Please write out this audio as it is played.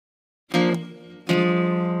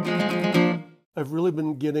I've really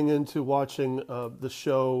been getting into watching the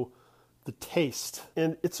show The Taste.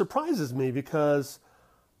 And it surprises me because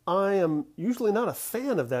I am usually not a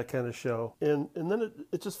fan of that kind of show. And then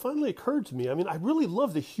it just finally occurred to me. I mean, I really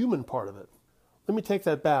love the human part of it. Let me take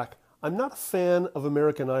that back. I'm not a fan of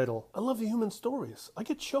American Idol. I love the human stories. I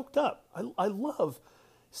get choked up. I love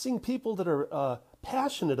seeing people that are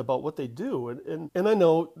passionate about what they do. And I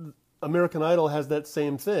know American Idol has that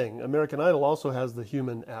same thing. American Idol also has the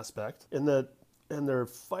human aspect, and they're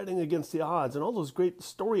fighting against the odds and all those great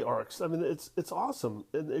story arcs. I mean, it's awesome.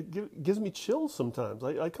 It gives me chills sometimes.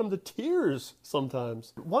 I come to tears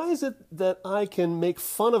sometimes. Why is it that I can make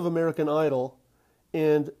fun of American Idol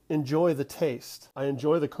and enjoy the taste? I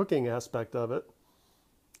enjoy the cooking aspect of it,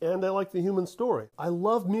 and I like the human story. I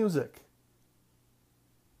love music.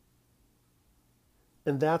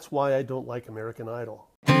 And that's why I don't like American Idol.